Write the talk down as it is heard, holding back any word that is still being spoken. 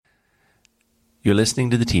You're listening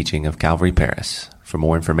to the teaching of Calvary Paris. For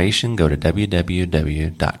more information, go to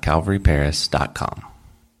www.calvaryparis.com.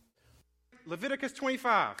 Leviticus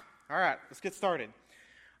 25. All right, let's get started.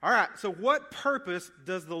 All right, so what purpose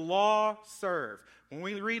does the law serve? When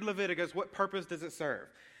we read Leviticus, what purpose does it serve?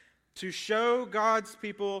 To show God's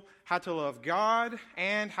people how to love God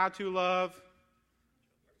and how to love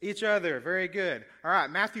each other. Very good. All right,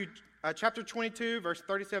 Matthew chapter 22, verse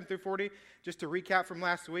 37 through 40, just to recap from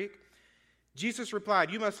last week. Jesus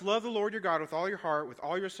replied, "You must love the Lord your God with all your heart, with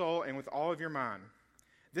all your soul, and with all of your mind.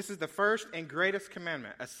 This is the first and greatest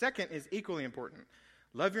commandment. A second is equally important.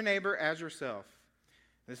 Love your neighbor as yourself."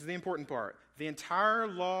 This is the important part. The entire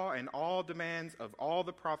law and all demands of all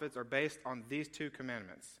the prophets are based on these two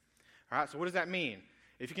commandments. All right, so what does that mean?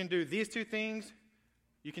 If you can do these two things,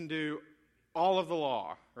 you can do all of the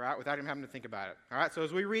law, right, without even having to think about it. All right, so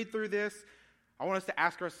as we read through this, I want us to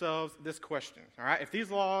ask ourselves this question, all right? If these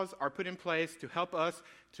laws are put in place to help us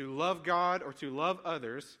to love God or to love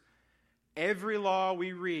others, every law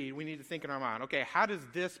we read, we need to think in our mind, okay, how does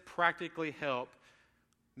this practically help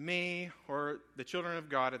me or the children of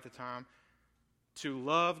God at the time to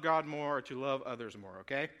love God more or to love others more,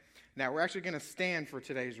 okay? Now, we're actually going to stand for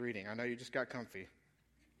today's reading. I know you just got comfy.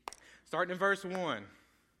 Starting in verse 1.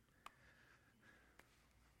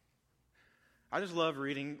 I just love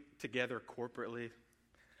reading together corporately.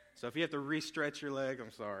 So if you have to re-stretch your leg,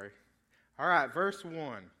 I'm sorry. All right, verse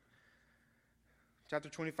 1. Chapter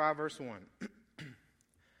 25, verse 1.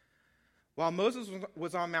 While Moses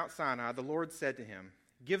was on Mount Sinai, the Lord said to him,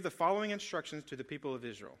 "Give the following instructions to the people of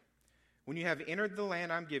Israel. When you have entered the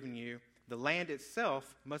land I'm giving you, the land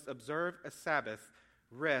itself must observe a Sabbath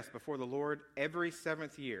rest before the Lord every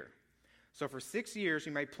seventh year. So for 6 years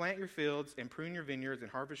you may plant your fields and prune your vineyards and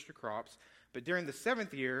harvest your crops, but during the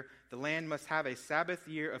seventh year the land must have a Sabbath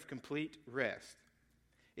year of complete rest.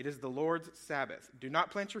 It is the Lord's Sabbath. Do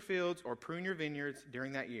not plant your fields or prune your vineyards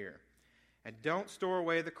during that year. And don't store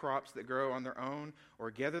away the crops that grow on their own or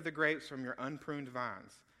gather the grapes from your unpruned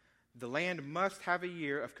vines. The land must have a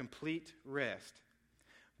year of complete rest.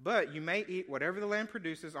 But you may eat whatever the land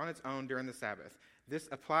produces on its own during the Sabbath. This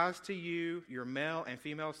applies to you, your male and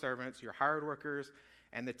female servants, your hired workers,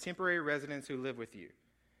 and the temporary residents who live with you.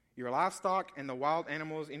 Your livestock and the wild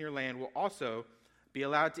animals in your land will also be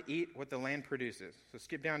allowed to eat what the land produces." So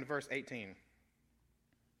skip down to verse 18.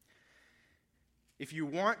 "If you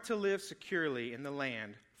want to live securely in the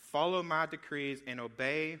land, follow my decrees and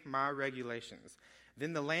obey my regulations.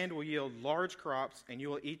 Then the land will yield large crops, and you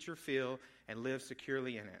will eat your fill and live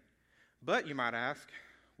securely in it. But you might ask,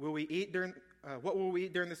 what will we eat during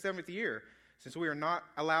the seventh year, since we are not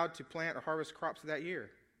allowed to plant or harvest crops that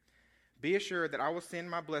year? Be assured that I will send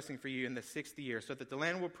my blessing for you in the 6th year, so that the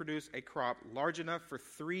land will produce a crop large enough for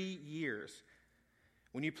 3 years.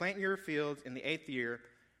 When you plant your fields in the 8th year,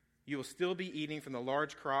 you will still be eating from the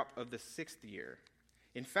large crop of the 6th year.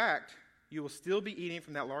 In fact, you will still be eating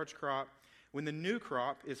from that large crop when the new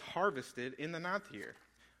crop is harvested in the 9th year."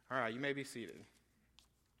 All right, you may be seated.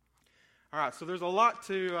 All right, so there's a lot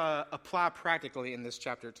to apply practically in this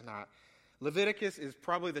chapter tonight. Leviticus is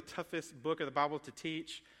probably the toughest book of the Bible to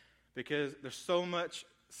teach because there's so much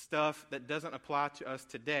stuff that doesn't apply to us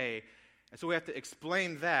today. And so we have to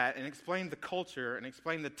explain that and explain the culture and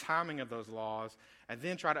explain the timing of those laws and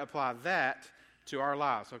then try to apply that to our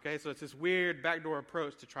lives, okay? So it's this weird backdoor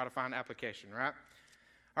approach to try to find application, right?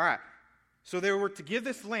 All right, so they were to give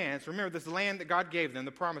this land. So remember, this land that God gave them,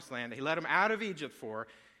 the promised land that he led them out of Egypt for.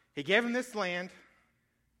 He gave them this land,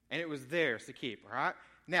 and it was theirs to keep, all right?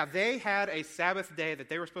 Now, they had a Sabbath day that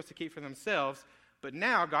they were supposed to keep for themselves, but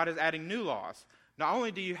now God is adding new laws. Not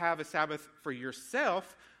only do you have a Sabbath for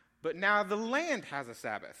yourself, but now the land has a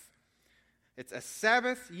Sabbath. It's a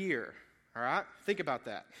Sabbath year, all right? Think about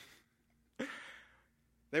that.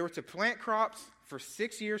 They were to plant crops for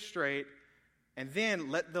 6 years straight and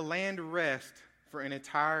then let the land rest for an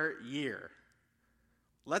entire year.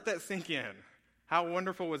 Let that sink in. How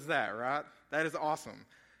wonderful was that, right? That is awesome.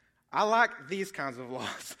 I like these kinds of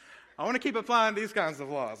laws. I want to keep applying these kinds of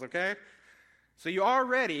laws, okay? So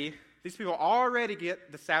these people already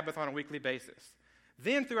get the Sabbath on a weekly basis.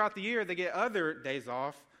 Then throughout the year, they get other days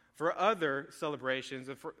off for other celebrations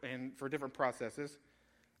and for different processes.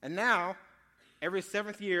 And now, every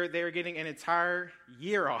 7th year, they are getting an entire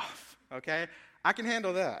year off, okay? I can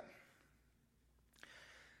handle that.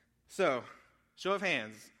 So, show of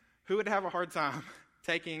hands, who would have a hard time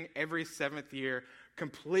taking every 7th year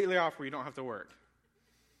completely off where you don't have to work?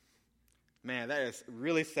 Man, that is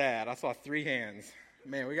really sad. I saw 3 hands.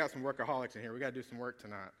 Man, we got some workaholics in here. We got to do some work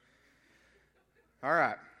tonight. All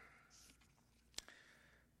right.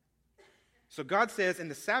 So God says in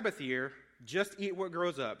the Sabbath year, Just eat what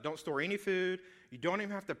grows up. Don't store any food. You don't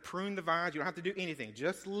even have to prune the vines. You don't have to do anything.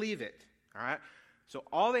 Just leave it, all right? So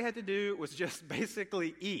all they had to do was just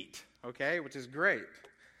basically eat, okay, which is great.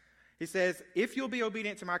 He says, if you'll be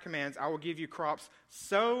obedient to my commands, I will give you crops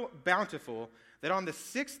so bountiful that on the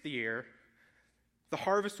 6th year, the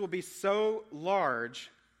harvest will be so large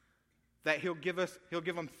that he'll give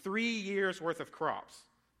them 3 years worth of crops,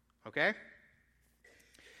 okay?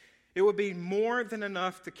 It will be more than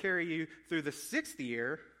enough to carry you through the 6th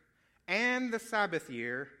year and the Sabbath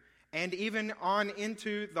year and even on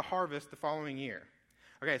into the harvest the following year.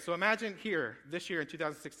 Okay, so imagine here, this year in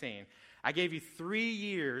 2016, I gave you 3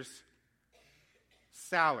 years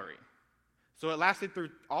salary. So it lasted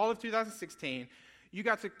through all of 2016. You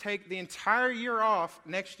got to take the entire year off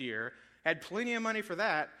next year, had plenty of money for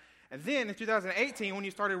that, and then in 2018, when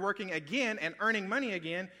you started working again and earning money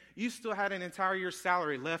again, you still had an entire year's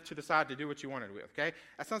salary left to decide to do what you wanted with, okay?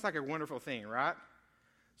 That sounds like a wonderful thing, right?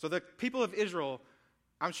 So the people of Israel,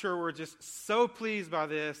 I'm sure, were just so pleased by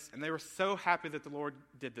this, and they were so happy that the Lord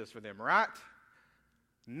did this for them, right?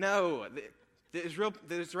 No, the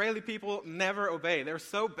Israeli people never obeyed. They were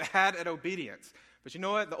so bad at obedience. But you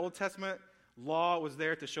know what? The Old Testament law was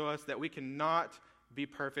there to show us that we cannot be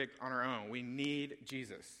perfect on our own. We need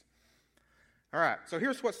Jesus. All right, so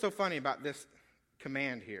here's what's so funny about this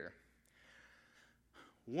command here.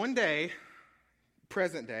 One day,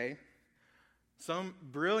 present day, some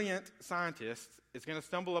brilliant scientist is going to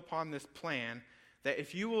stumble upon this plan that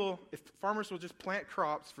if farmers will just plant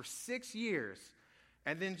crops for 6 years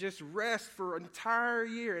and then just rest for an entire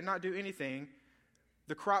year and not do anything,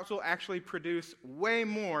 the crops will actually produce way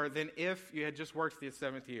more than if you had just worked the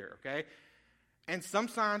 7th year, okay? And some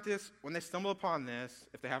scientists, when they stumble upon this,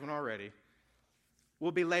 if they haven't already,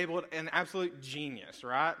 will be labeled an absolute genius,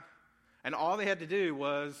 right? And all they had to do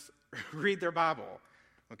was read their Bible,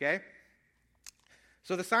 okay?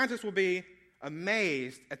 So the scientist will be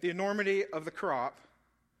amazed at the enormity of the crop,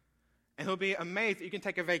 and he'll be amazed that you can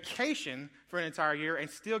take a vacation for an entire year and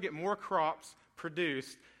still get more crops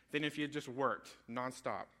produced than if you had just worked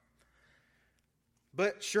nonstop.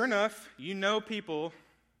 But sure enough, people,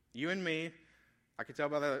 you and me, I could tell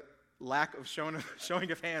by the lack of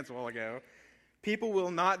showing of hands a while ago, people will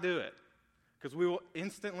not do it because we will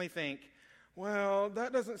instantly think, well,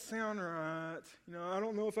 that doesn't sound right. I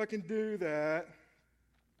don't know if I can do that.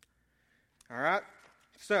 All right?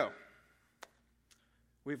 So,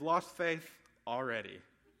 we've lost faith already.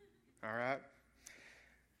 All right?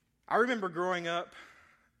 I remember growing up,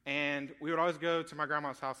 and we would always go to my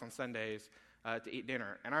grandma's house on Sundays to eat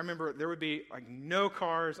dinner. And I remember there would be no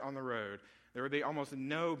cars on the road. There would be almost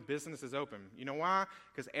no businesses open. You know why?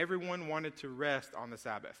 Because everyone wanted to rest on the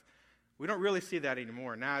Sabbath. We don't really see that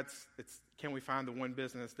anymore. Now it's can we find the one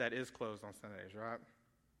business that is closed on Sundays, right?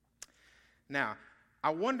 Now, I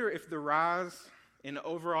wonder if the rise in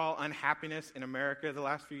overall unhappiness in America the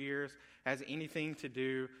last few years has anything to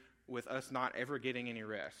do with us not ever getting any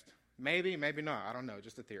rest. Maybe, maybe not. I don't know.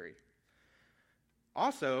 Just a theory.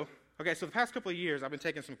 Also, okay, so the past couple of years, I've been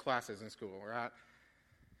taking some classes in school, right?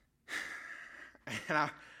 And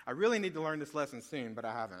I really need to learn this lesson soon, but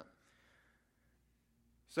I haven't.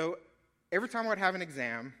 So every time I'd have an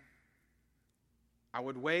exam, I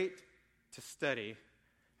would wait to study,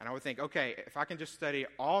 and I would think, okay, if I can just study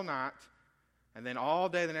all night, and then all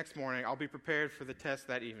day the next morning, I'll be prepared for the test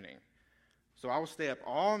that evening. So I will stay up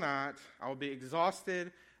all night, I will be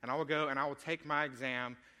exhausted, and I will go and I will take my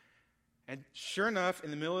exam. And sure enough, in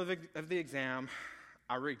the middle of the exam,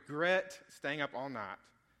 I regret staying up all night.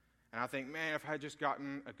 And I think, man, if I had just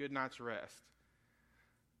gotten a good night's rest.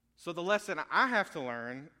 So the lesson I have to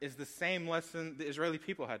learn is the same lesson the Israeli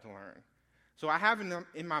people had to learn. So I have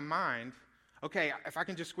in my mind, okay, if I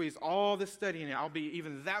can just squeeze all this study in it, I'll be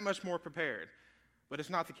even that much more prepared. But it's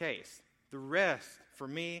not the case. The rest, for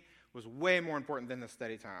me, was way more important than the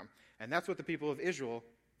study time. And that's what the people of Israel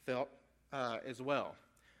felt as well.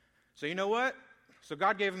 So you know what? So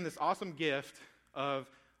God gave them this awesome gift of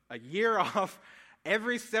a year off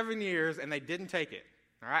every 7 years, and they didn't take it.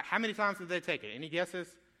 All right? How many times did they take it? Any guesses?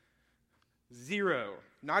 0.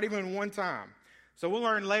 Not even one time. So we'll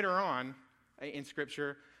learn later on in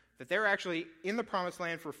Scripture that they were actually in the Promised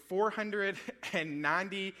Land for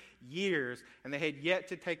 490 years, and they had yet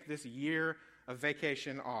to take this year of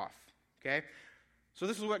vacation off. Okay? So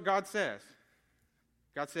this is what God says.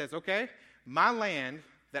 God says, okay, my land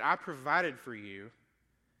that I provided for you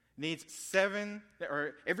needs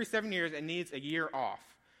every 7 years it needs a year off.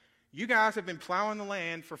 You guys have been plowing the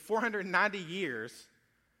land for 490 years,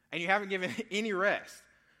 and you haven't given any rest.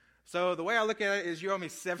 So the way I look at it is you owe me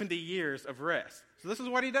 70 years of rest. So this is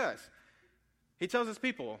what he does. He tells his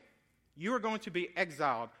people, you are going to be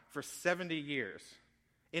exiled for 70 years.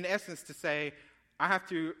 In essence, to say, I have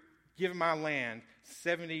to give my land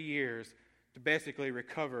 70 years to basically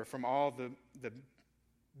recover from all the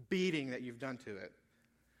beating that you've done to it.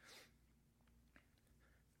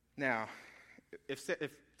 Now, if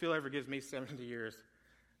Phil ever gives me 70 years,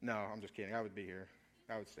 no, I'm just kidding. I would be here.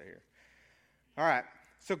 I would stay here. All right.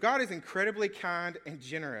 So God is incredibly kind and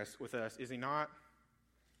generous with us, is he not?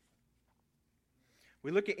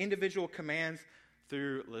 We look at individual commands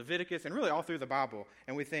through Leviticus and really all through the Bible,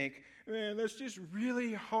 and we think, man, that's just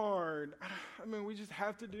really hard. I mean, we just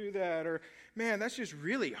have to do that. Or, man, that's just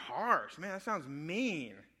really harsh. Man, that sounds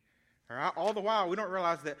mean. All right? All the while, we don't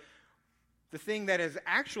realize that the thing that is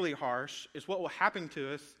actually harsh is what will happen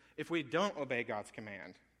to us if we don't obey God's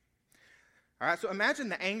command. All right, so imagine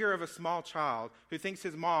the anger of a small child who thinks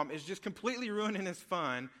his mom is just completely ruining his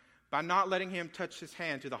fun by not letting him touch his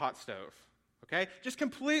hand to the hot stove. Okay? Just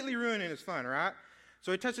completely ruining his fun, right?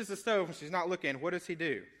 So he touches the stove and she's not looking. What does he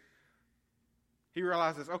do? He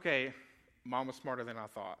realizes, okay, mom was smarter than I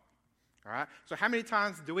thought. All right? So how many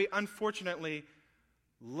times do we unfortunately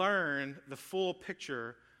learn the full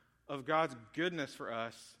picture of God's goodness for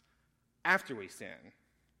us after we sin?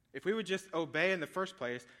 If we would just obey in the first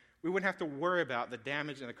place, we wouldn't have to worry about the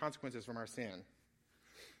damage and the consequences from our sin.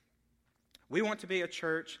 We want to be a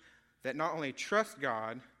church that not only trusts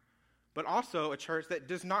God, but also a church that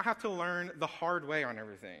does not have to learn the hard way on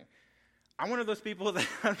everything. I'm one of those people that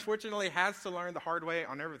unfortunately has to learn the hard way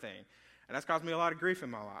on everything, and that's caused me a lot of grief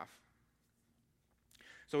in my life.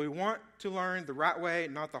 So we want to learn the right way,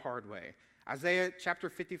 not the hard way. Isaiah chapter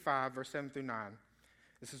 55, verse 7 through 9.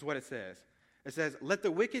 This is what it says. It says, "Let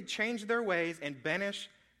the wicked change their ways and banish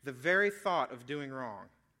the very thought of doing wrong.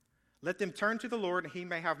 Let them turn to the Lord, and he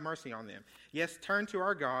may have mercy on them. Yes, turn to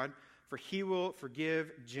our God, for he will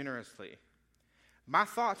forgive generously. My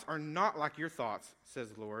thoughts are not like your thoughts,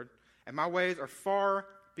 says the Lord, and my ways are far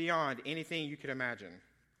beyond anything you could imagine.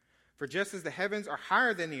 For just as the heavens are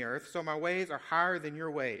higher than the earth, so my ways are higher than your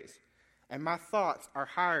ways, and my thoughts are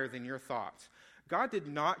higher than your thoughts." God did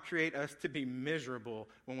not create us to be miserable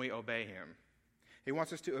when we obey him. He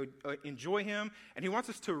wants us to enjoy him, and he wants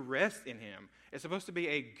us to rest in him. It's supposed to be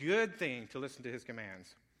a good thing to listen to his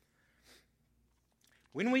commands.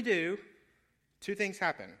 When we do, two things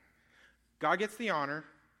happen. God gets the honor,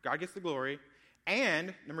 God gets the glory,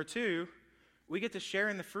 and number two, we get to share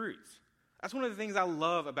in the fruits. That's one of the things I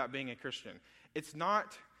love about being a Christian. It's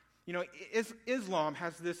not, Islam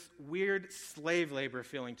has this weird slave labor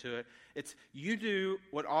feeling to it. It's you do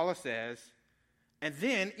what Allah says, and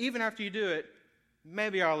then even after you do it,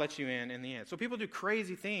 maybe I'll let you in the end. So people do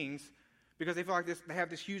crazy things because they feel like they have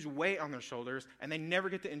this huge weight on their shoulders, and they never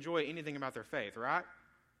get to enjoy anything about their faith, right?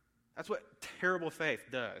 That's what terrible faith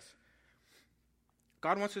does.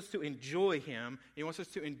 God wants us to enjoy him. He wants us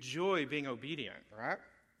to enjoy being obedient, right?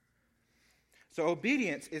 So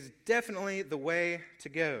obedience is definitely the way to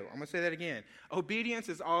go. I'm going to say that again. Obedience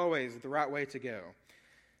is always the right way to go.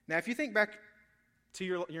 Now, if you think back to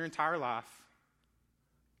your entire life,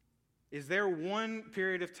 is there one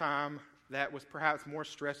period of time that was perhaps more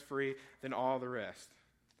stress-free than all the rest?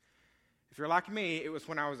 If you're like me, it was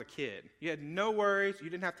when I was a kid. You had no worries. You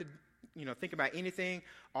didn't have to, think about anything.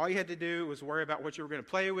 All you had to do was worry about what you were going to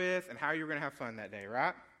play with and how you were going to have fun that day,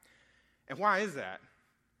 right? And why is that?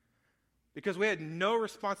 Because we had no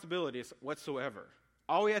responsibilities whatsoever.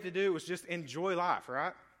 All we had to do was just enjoy life,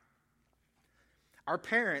 right? Our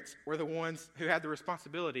parents were the ones who had the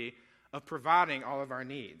responsibility of providing all of our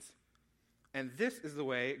needs. And this is the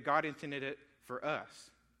way God intended it for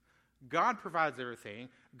us. God provides everything.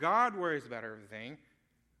 God worries about everything.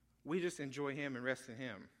 We just enjoy him and rest in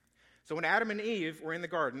him. So when Adam and Eve were in the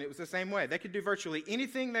garden, it was the same way. They could do virtually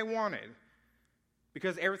anything they wanted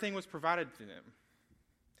because everything was provided to them.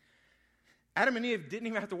 Adam and Eve didn't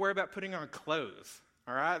even have to worry about putting on clothes.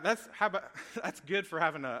 All right? That's good for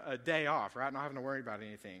having a day off, right? Not having to worry about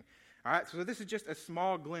anything. All right? So this is just a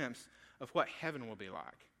small glimpse of what heaven will be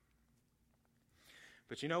like.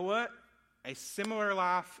 But you know what? A similar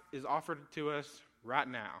life is offered to us right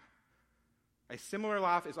now. A similar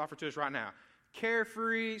life is offered to us right now.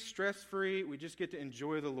 Carefree, stress-free, we just get to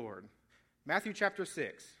enjoy the Lord. Matthew chapter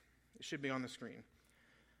 6. It should be on the screen.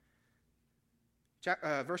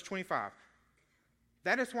 Verse 25.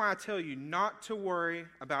 "That is why I tell you not to worry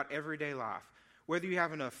about everyday life, whether you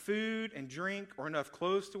have enough food and drink or enough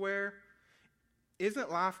clothes to wear. Isn't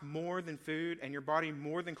life more than food and your body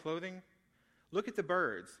more than clothing? Look at the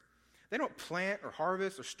birds. They don't plant or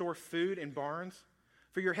harvest or store food in barns,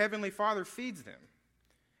 for your heavenly Father feeds them.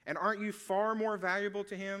 And aren't you far more valuable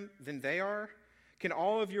to him than they are? Can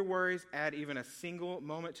all of your worries add even a single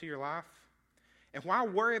moment to your life? And why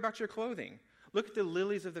worry about your clothing? Look at the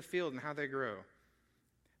lilies of the field and how they grow.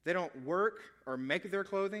 They don't work or make their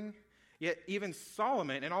clothing, yet even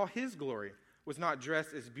Solomon in all his glory was not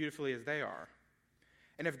dressed as beautifully as they are.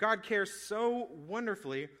 And if God cares so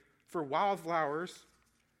wonderfully for wildflowers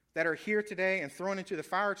that are here today and thrown into the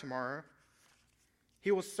fire tomorrow,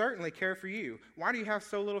 he will certainly care for you. Why do you have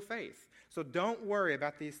so little faith? So don't worry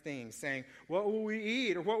about these things, saying, what will we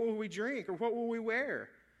eat, or what will we drink, or what will we wear?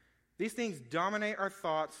 These things dominate our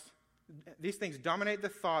thoughts. These things dominate the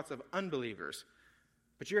thoughts of unbelievers.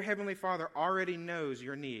 But your heavenly Father already knows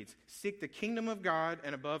your needs. Seek the kingdom of God,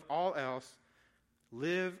 and above all else,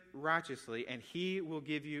 live righteously, and he will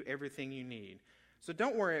give you everything you need. So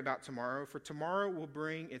don't worry about tomorrow, for tomorrow will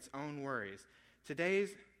bring its own worries.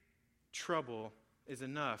 Today's trouble is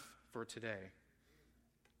enough for today.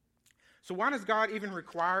 So why does God even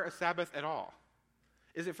require a Sabbath at all?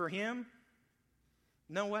 Is it for him?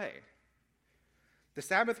 No way. The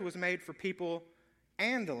Sabbath was made for people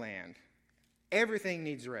and the land. Everything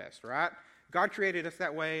needs rest, right? God created us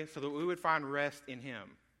that way so that we would find rest in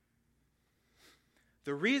him.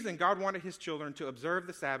 The reason God wanted his children to observe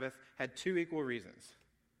the Sabbath had two equal reasons.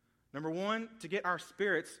 Number one, to get our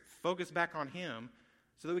spirits focused back on him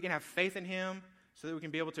so that we can have faith in him, so that we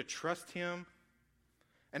can be able to trust him.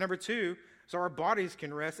 And number two, so our bodies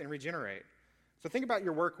can rest and regenerate. So think about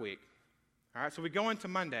your work week. All right, so we go into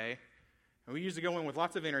Monday, and we usually go in with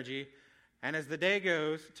lots of energy. And as the day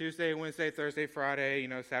goes, Tuesday, Wednesday, Thursday, Friday,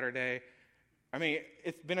 Saturday,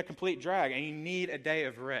 it's been a complete drag, and you need a day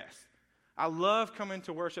of rest. I love coming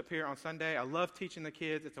to worship here on Sunday. I love teaching the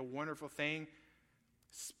kids. It's a wonderful thing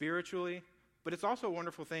spiritually, but it's also a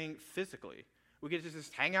wonderful thing physically. We get to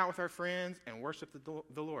just hang out with our friends and worship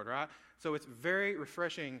the Lord, right? So it's very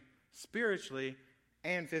refreshing spiritually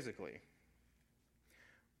and physically.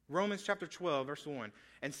 Romans chapter 12, verse 1.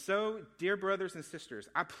 And so, dear brothers and sisters,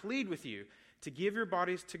 I plead with you to give your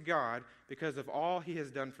bodies to God because of all he has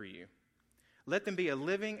done for you. Let them be a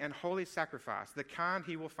living and holy sacrifice, the kind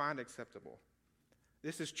he will find acceptable.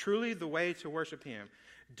 This is truly the way to worship him.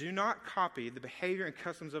 Do not copy the behavior and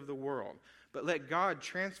customs of the world, but let God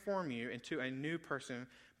transform you into a new person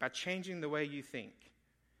by changing the way you think.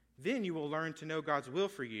 Then you will learn to know God's will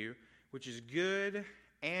for you, which is good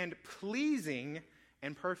and pleasing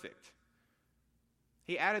and perfect.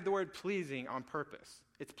 He added the word pleasing on purpose.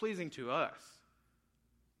 It's pleasing to us.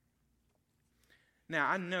 Now,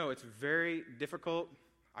 I know it's very difficult.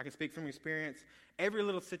 I can speak from experience. Every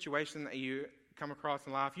little situation that you come across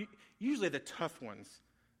in life, usually the tough ones,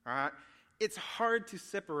 all right? It's hard to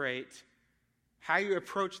separate how you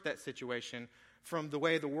approach that situation from the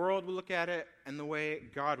way the world would look at it and the way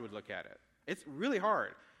God would look at it. It's really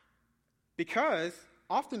hard because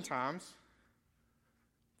oftentimes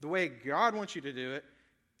the way God wants you to do it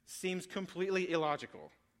seems completely illogical.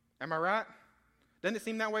 Am I right? Doesn't it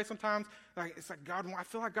seem that way sometimes? It's like, God, I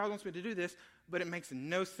feel like God wants me to do this, but it makes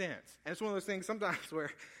no sense. And it's one of those things sometimes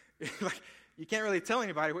where you can't really tell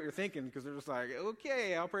anybody what you're thinking because they're just like,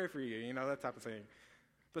 okay, I'll pray for you, that type of thing.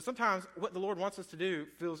 But sometimes what the Lord wants us to do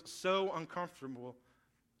feels so uncomfortable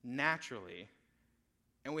naturally.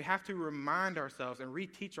 And we have to remind ourselves and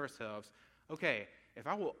reteach ourselves, okay, if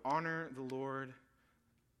I will honor the Lord,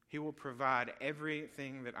 he will provide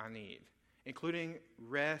everything that I need, including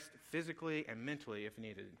rest physically and mentally if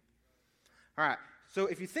needed. All right, so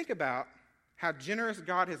if you think about how generous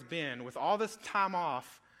God has been with all this time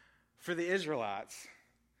off for the Israelites,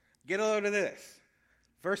 get a load of this.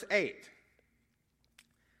 Verse 8.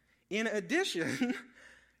 In addition,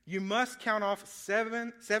 you must count off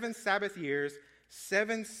seven Sabbath years,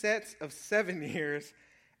 7 sets of 7 years,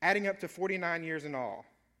 adding up to 49 years in all.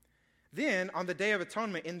 Then, on the Day of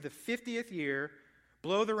Atonement, in the 50th year,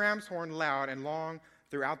 blow the ram's horn loud and long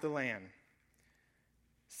throughout the land.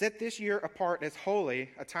 Set this year apart as holy,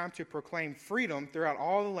 a time to proclaim freedom throughout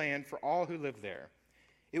all the land for all who live there.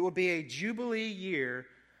 It will be a jubilee year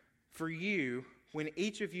for you when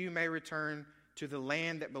each of you may return to the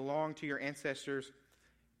land that belonged to your ancestors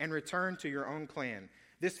and return to your own clan.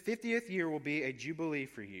 This 50th year will be a jubilee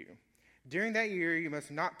for you. During that year, you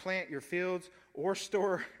must not plant your fields or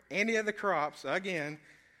store any of the crops, again,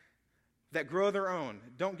 that grow their own.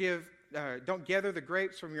 Don't gather the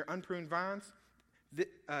grapes from your unpruned vines.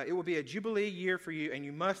 It will be a jubilee year for you, and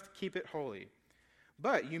you must keep it holy.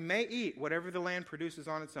 But you may eat whatever the land produces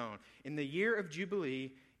on its own. In the year of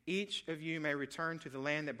jubilee, each of you may return to the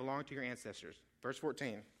land that belonged to your ancestors. Verse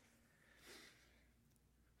 14.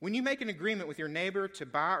 When you make an agreement with your neighbor to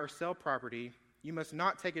buy or sell property, you must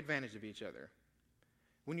not take advantage of each other.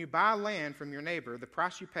 When you buy land from your neighbor, the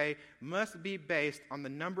price you pay must be based on the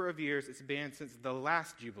number of years it's been since the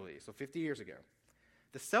last Jubilee, so 50 years ago.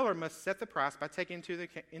 The seller must set the price by taking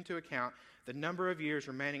into account the number of years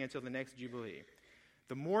remaining until the next Jubilee.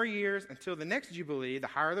 The more years until the next Jubilee, the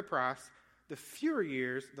higher the price. The fewer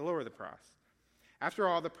years, the lower the price. After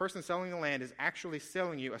all, the person selling the land is actually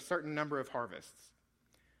selling you a certain number of harvests.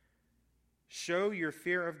 Show your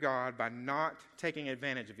fear of God by not taking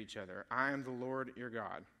advantage of each other. I am the Lord your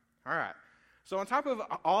God. All right. So on top of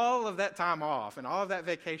all of that time off and all of that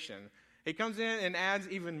vacation, he comes in and adds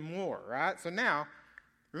even more, right? So now,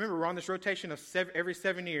 remember, we're on this rotation of every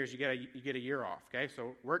 7 years, you get a year off, okay?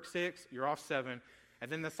 So work 6, you're off 7,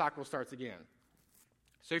 and then the cycle starts again.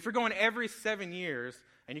 So if you're going every 7 years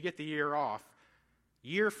and you get the year off,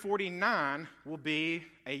 year 49 will be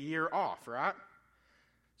a year off, right?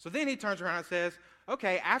 So then he turns around and says,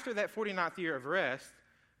 okay, after that 49th year of rest,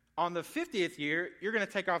 on the 50th year, you're going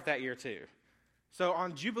to take off that year too. So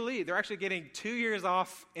on Jubilee, they're actually getting 2 years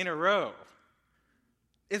off in a row.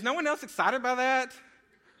 Is no one else excited by that?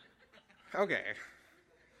 Okay.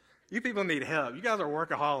 You people need help. You guys are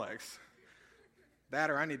workaholics.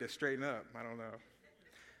 That or I need to straighten up. I don't know.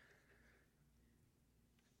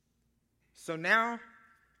 So now,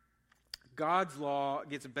 God's law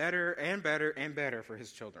gets better and better and better for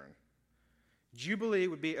his children. Jubilee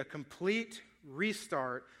would be a complete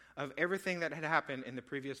restart of everything that had happened in the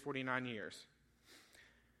previous 49 years.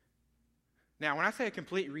 Now, when I say a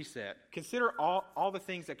complete reset, consider all the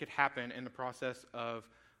things that could happen in the process of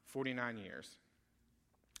 49 years.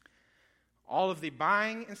 All of the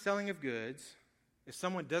buying and selling of goods. If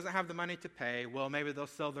someone doesn't have the money to pay, well, maybe they'll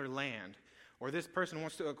sell their land. Or this person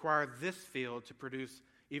wants to acquire this field to produce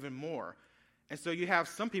even more. And so you have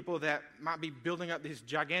some people that might be building up these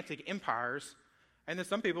gigantic empires, and then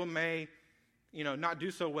some people may, not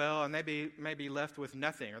do so well, and they may be left with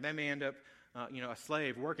nothing, or they may end up, a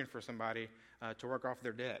slave working for somebody to work off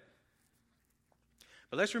their debt.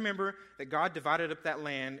 But let's remember that God divided up that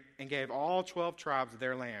land and gave all 12 tribes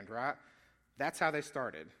their land, right? That's how they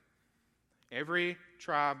started. Every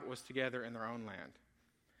tribe was together in their own land.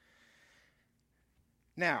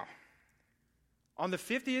 Now, on the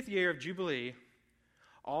 50th year of Jubilee,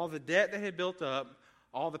 all the debt that had built up,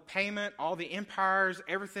 all the payment, all the empires,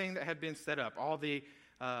 everything that had been set up, all the,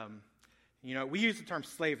 we use the term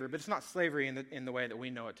slavery, but it's not slavery in the way that we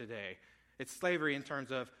know it today. It's slavery in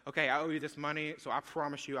terms of, okay, I owe you this money, so I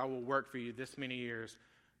promise you I will work for you this many years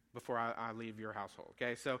before I leave your household,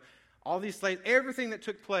 okay? So all these slaves, everything that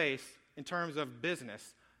took place in terms of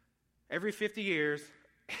business, every 50 years,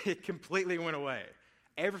 it completely went away.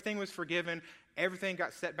 Everything was forgiven. Everything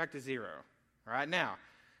got set back to zero. All right, now,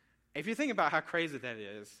 if you think about how crazy that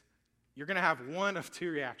is, you're going to have one of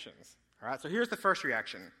two reactions. All right, so here's the first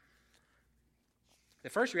reaction. The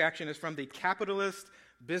first reaction is from the capitalist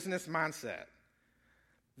business mindset.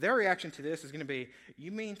 Their reaction to this is going to be,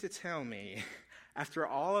 you mean to tell me, after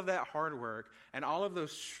all of that hard work and all of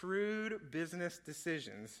those shrewd business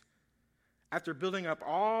decisions, after building up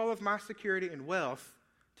all of my security and wealth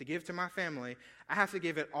to give to my family, I have to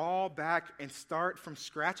give it all back and start from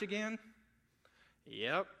scratch again?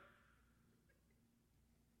 Yep.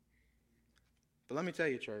 But let me tell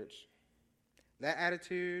you, church, that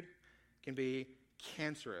attitude can be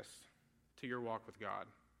cancerous to your walk with God.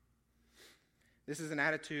 This is an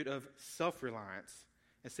attitude of self-reliance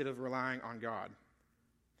instead of relying on God.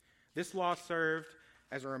 This law served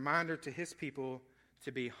as a reminder to his people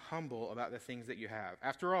to be humble about the things that you have.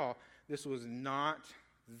 After all, this was not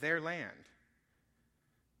their land.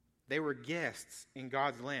 They were guests in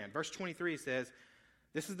God's land. Verse 23 says,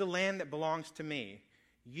 "This is the land that belongs to me.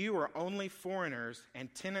 You are only foreigners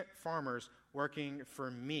and tenant farmers working for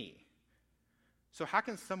me." So how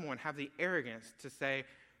can someone have the arrogance to say,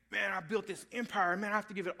 man, I built this empire, man, I have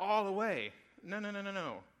to give it all away?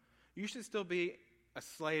 No. You should still be a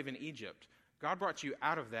slave in Egypt. God brought you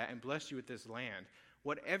out of that and blessed you with this land.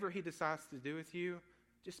 Whatever he decides to do with you,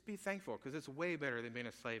 just be thankful, because it's way better than being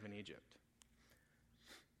a slave in Egypt.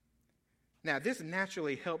 Now, this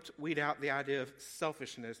naturally helped weed out the idea of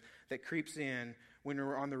selfishness that creeps in when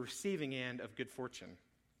we're on the receiving end of good fortune.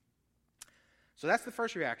 So that's the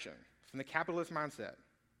first reaction from the capitalist mindset.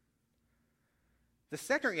 The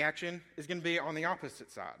second reaction is going to be on the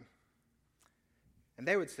opposite side. And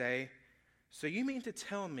they would say, so you mean to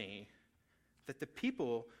tell me that the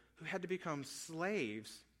people who had to become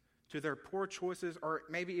slaves to their poor choices or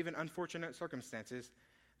maybe even unfortunate circumstances,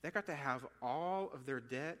 they got to have all of their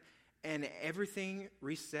debt and everything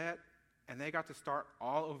reset, and they got to start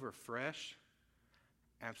all over fresh?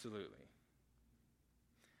 Absolutely.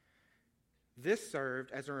 This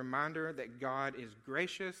served as a reminder that God is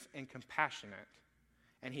gracious and compassionate,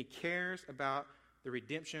 and he cares about the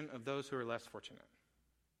redemption of those who are less fortunate.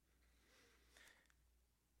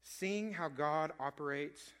 Seeing how God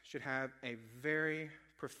operates should have a very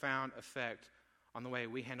profound effect on the way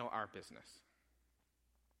we handle our business.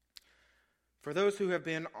 For those who have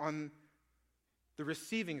been on the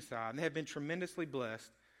receiving side and they have been tremendously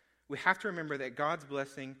blessed, we have to remember that God's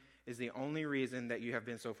blessing is the only reason that you have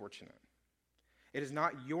been so fortunate. It is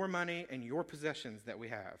not your money and your possessions that we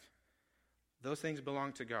have. Those things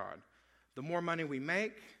belong to God. The more money we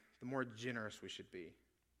make, the more generous we should be.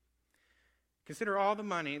 Consider all the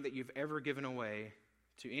money that you've ever given away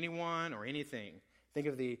to anyone or anything. Think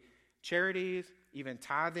of the charities, even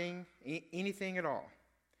tithing, anything at all.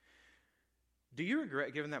 Do you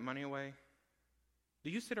regret giving that money away? Do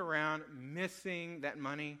you sit around missing that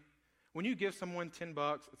money? When you give someone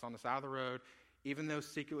 $10, it's on the side of the road, even though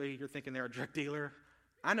secretly you're thinking they're a drug dealer.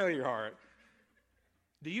 I know your heart.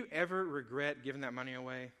 Do you ever regret giving that money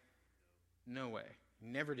away? No way.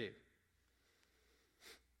 Never do.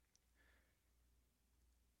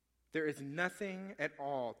 There is nothing at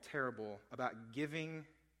all terrible about giving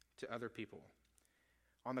to other people.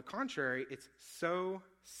 On the contrary, it's so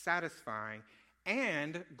satisfying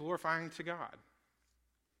and glorifying to God.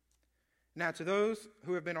 Now, to those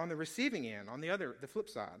who have been on the receiving end, on the flip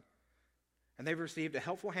side, and they've received a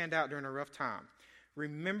helpful handout during a rough time,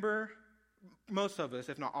 remember, most of us,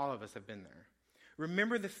 if not all of us, have been there.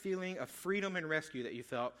 Remember the feeling of freedom and rescue that you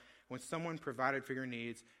felt when someone provided for your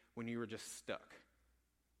needs when you were just stuck.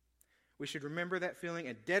 We should remember that feeling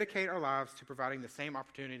and dedicate our lives to providing the same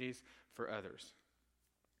opportunities for others.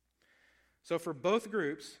 So for both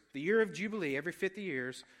groups, the year of Jubilee, every 50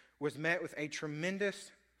 years, was met with a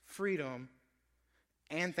tremendous freedom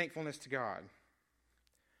and thankfulness to God.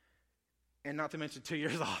 And not to mention 2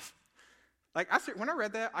 years off. When I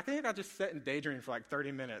read that, I think I just sat and daydreamed for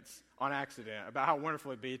 30 minutes on accident about how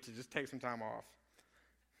wonderful it'd be to just take some time off.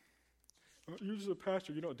 You're just a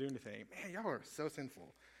pastor, you don't do anything. Man, y'all are so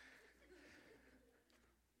sinful.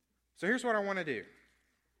 So here's what I want to do.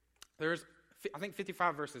 There's, I think,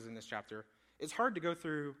 55 verses in this chapter. It's hard to go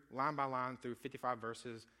through line by line through 55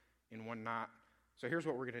 verses in one night. So here's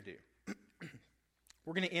what we're going to do.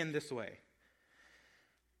 We're going to end this way.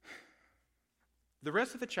 The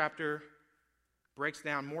rest of the chapter breaks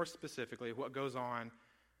down more specifically what goes on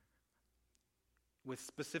with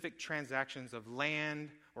specific transactions of land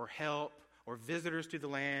or help or visitors to the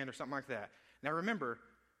land or something like that. Now remember,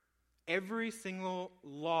 every single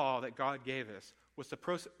law that God gave us was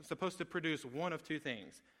supposed to produce one of two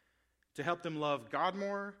things: to help them love God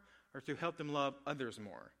more or to help them love others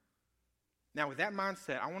more. Now with that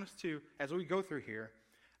mindset, I want us to, as we go through here,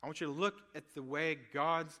 I want you to look at the way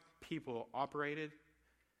God's people operated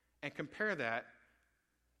and compare that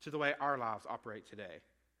to the way our lives operate today.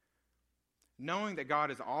 Knowing that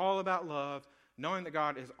God is all about love, knowing that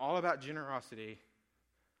God is all about generosity,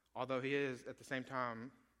 although he is at the same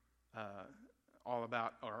time all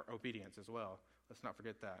about our obedience as well. Let's not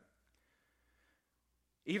forget that.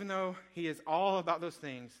 Even though he is all about those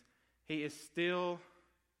things, he is still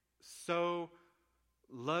so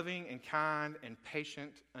loving and kind and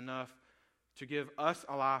patient enough to give us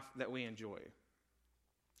a life that we enjoy.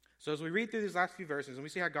 So as we read through these last few verses and we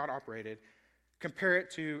see how God operated, compare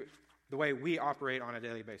it to the way we operate on a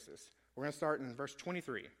daily basis. We're going to start in verse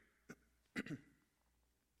 23.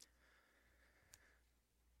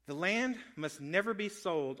 The land must never be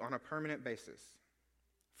sold on a permanent basis,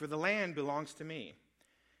 for the land belongs to me.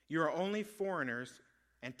 You are only foreigners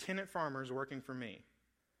and tenant farmers working for me.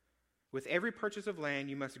 With every purchase of land,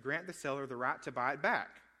 you must grant the seller the right to buy it back.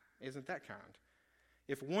 Isn't that kind?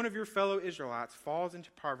 If one of your fellow Israelites falls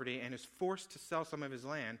into poverty and is forced to sell some of his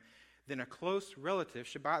land, then a close relative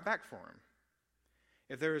should buy it back for him.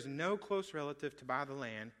 If there is no close relative to buy the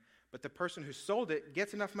land, but the person who sold it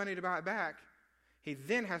gets enough money to buy it back, he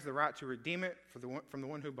then has the right to redeem it from the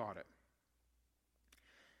one who bought it.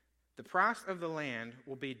 The price of the land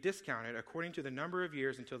will be discounted according to the number of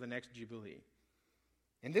years until the next Jubilee.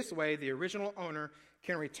 In this way, the original owner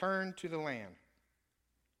can return to the land.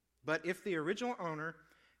 But if the original owner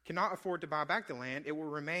cannot afford to buy back the land, it will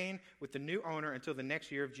remain with the new owner until the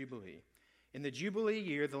next year of Jubilee. In the Jubilee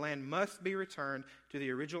year, the land must be returned to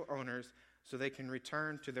the original owners so they can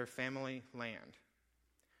return to their family land.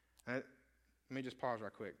 Let me just pause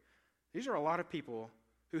right quick. These are a lot of people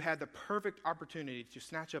who had the perfect opportunity to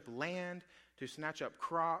snatch up land, to snatch up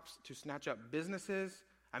crops, to snatch up businesses.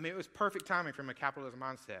 I mean, it was perfect timing from a capitalist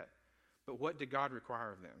mindset. But what did God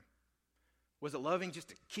require of them? Was it loving just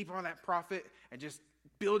to keep all that profit and just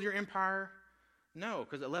build your empire? No,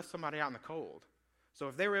 because it left somebody out in the cold. So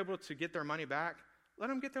if they were able to get their money back, let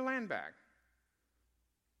them get their land back.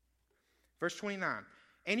 Verse 29,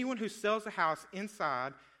 anyone who sells a house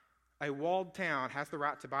inside a walled town has the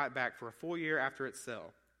right to buy it back for a full year after its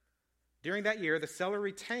sale. During that year, the seller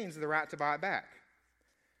retains the right to buy it back.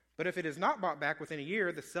 But if it is not bought back within a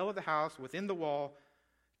year, the sale of the house within the wall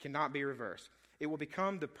cannot be reversed. It will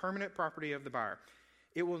become the permanent property of the buyer.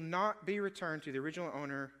 It will not be returned to the original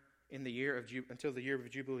owner in the year of until the year of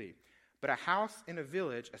Jubilee. But a house in a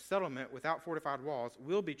village, a settlement without fortified walls,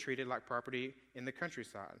 will be treated like property in the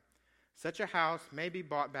countryside. Such a house may be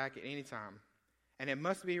bought back at any time, and it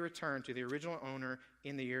must be returned to the original owner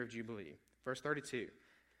in the year of Jubilee. Verse 32,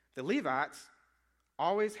 the Levites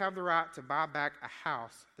always have the right to buy back a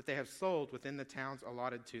house that they have sold within the towns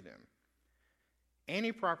allotted to them.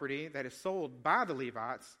 Any property that is sold by the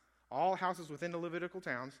Levites, all houses within the Levitical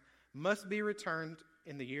towns, must be returned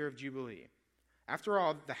in the year of Jubilee. After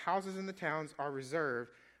all, the houses in the towns are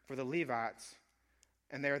reserved for the Levites,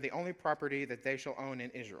 and they are the only property that they shall own in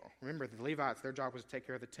Israel. Remember, the Levites, their job was to take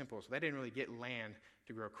care of the temple, so they didn't really get land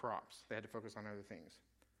to grow crops. They had to focus on other things.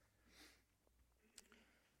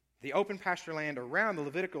 The open pasture land around the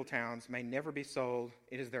Levitical towns may never be sold.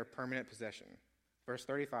 It is their permanent possession. Verse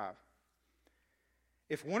 35.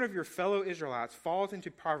 If one of your fellow Israelites falls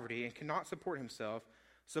into poverty and cannot support himself,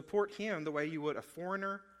 support him the way you would a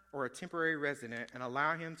foreigner or a temporary resident and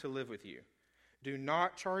allow him to live with you. Do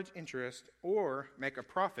not charge interest or make a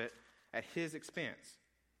profit at his expense.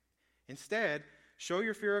 Instead, show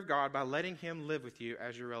your fear of God by letting him live with you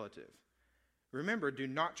as your relative. Remember, do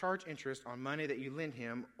not charge interest on money that you lend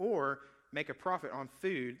him or make a profit on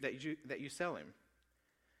food that you sell him.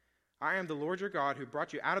 I am the Lord your God who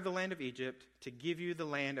brought you out of the land of Egypt to give you the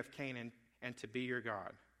land of Canaan and to be your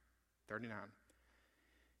God. 39.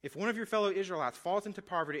 If one of your fellow Israelites falls into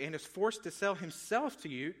poverty and is forced to sell himself to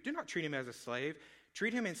you, do not treat him as a slave.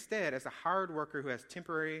 Treat him instead as a hired worker who has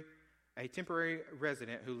a temporary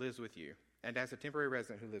resident who lives with you. And as a temporary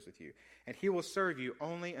resident who lives with you. And he will serve you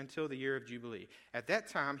only until the year of Jubilee. At that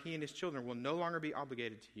time, he and his children will no longer be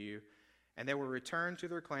obligated to you, and they will return to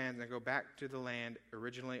their clans and go back to the land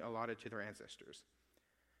originally allotted to their ancestors.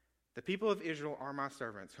 The people of Israel are my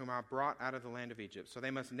servants, whom I brought out of the land of Egypt, so they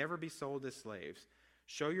must never be sold as slaves.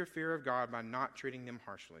 Show your fear of God by not treating them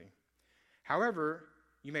harshly. However,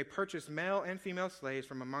 you may purchase male and female slaves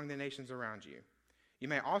from among the nations around you. You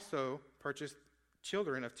may also purchase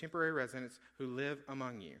children of temporary residents who live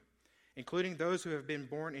among you, including those who have been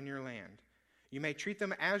born in your land. You may treat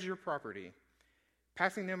them as your property,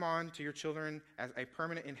 passing them on to your children as a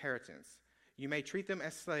permanent inheritance. You may treat them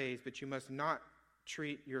as slaves, but you must not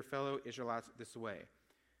treat your fellow Israelites this way.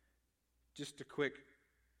 Just a quick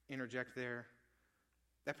interject there.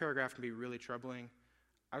 That paragraph can be really troubling.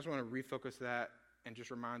 I just want to refocus that and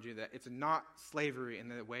just remind you that it's not slavery in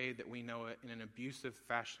the way that we know it, in an abusive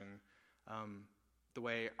fashion, the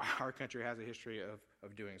way our country has a history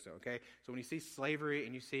of doing so, okay? So when you see slavery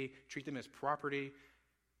and you see treat them as property,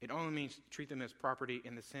 it only means treat them as property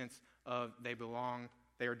in the sense of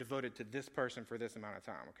they are devoted to this person for this amount of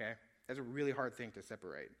time, okay? That's a really hard thing to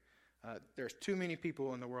separate. There's too many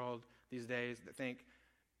people in the world these days that think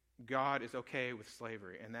God is okay with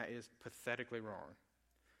slavery, and that is pathetically wrong.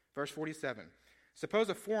 Verse 47, suppose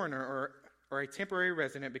a foreigner or a temporary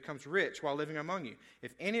resident becomes rich while living among you.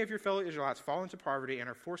 If any of your fellow Israelites fall into poverty and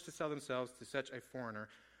are forced to sell themselves to such a foreigner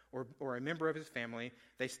or a member of his family,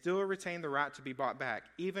 they still retain the right to be bought back,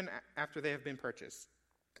 even after they have been purchased.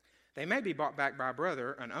 They may be bought back by a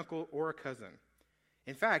brother, an uncle, or a cousin.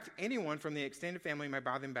 In fact, anyone from the extended family may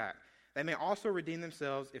buy them back. They may also redeem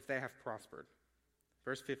themselves if they have prospered.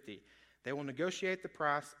 Verse 50, they will negotiate the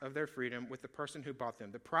price of their freedom with the person who bought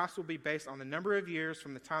them. The price will be based on the number of years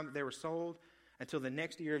from the time that they were sold until the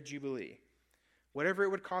next year of Jubilee, whatever it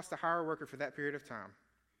would cost to hire a worker for that period of time.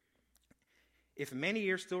 If many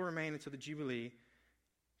years still remain until the Jubilee,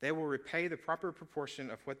 they will repay the proper proportion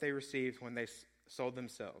of what they received when they sold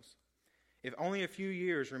themselves. If only a few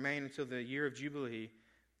years remain until the year of Jubilee,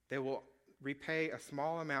 they will repay a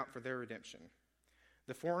small amount for their redemption.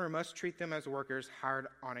 The foreigner must treat them as workers hired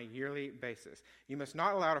on a yearly basis. You must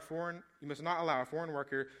not allow a foreign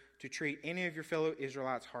worker to treat any of your fellow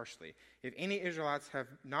Israelites harshly. If any Israelites have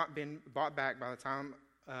not been bought back by the time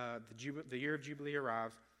the year of Jubilee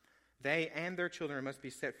arrives, they and their children must be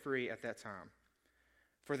set free at that time.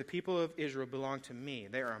 For the people of Israel belong to me.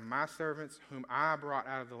 They are my servants whom I brought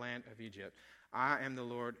out of the land of Egypt. I am the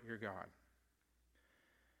Lord your God.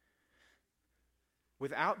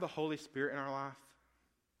 Without the Holy Spirit in our life,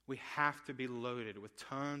 we have to be loaded with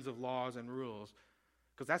tons of laws and rules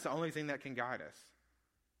because that's the only thing that can guide us.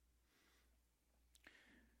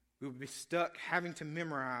 We would be stuck having to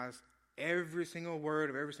memorize every single word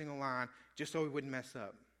of every single line just so we wouldn't mess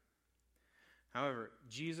up. However,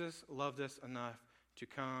 Jesus loved us enough to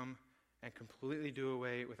come and completely do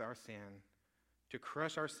away with our sin, to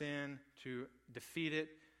crush our sin, to defeat it,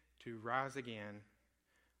 to rise again,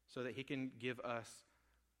 so that he can give us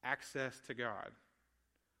access to God.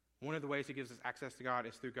 One of the ways he gives us access to God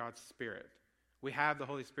is through God's Spirit. We have the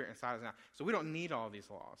Holy Spirit inside us now, so we don't need all these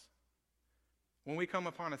laws. When we come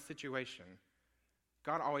upon a situation,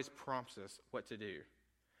 God always prompts us what to do.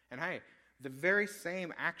 And hey, the very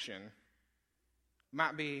same action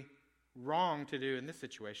might be wrong to do in this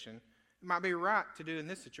situation. It might be right to do in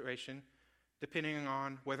this situation, depending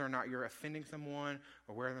on whether or not you're offending someone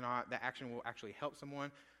or whether or not the action will actually help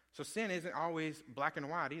someone. So sin isn't always black and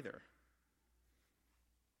white either.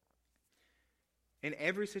 In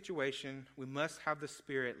every situation, we must have the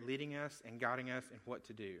Spirit leading us and guiding us in what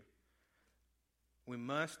to do. We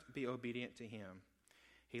must be obedient to him.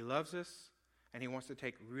 He loves us, and he wants to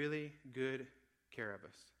take really good care of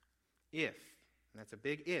us. If, and that's a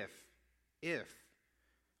big if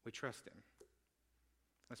we trust him.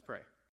 Let's pray.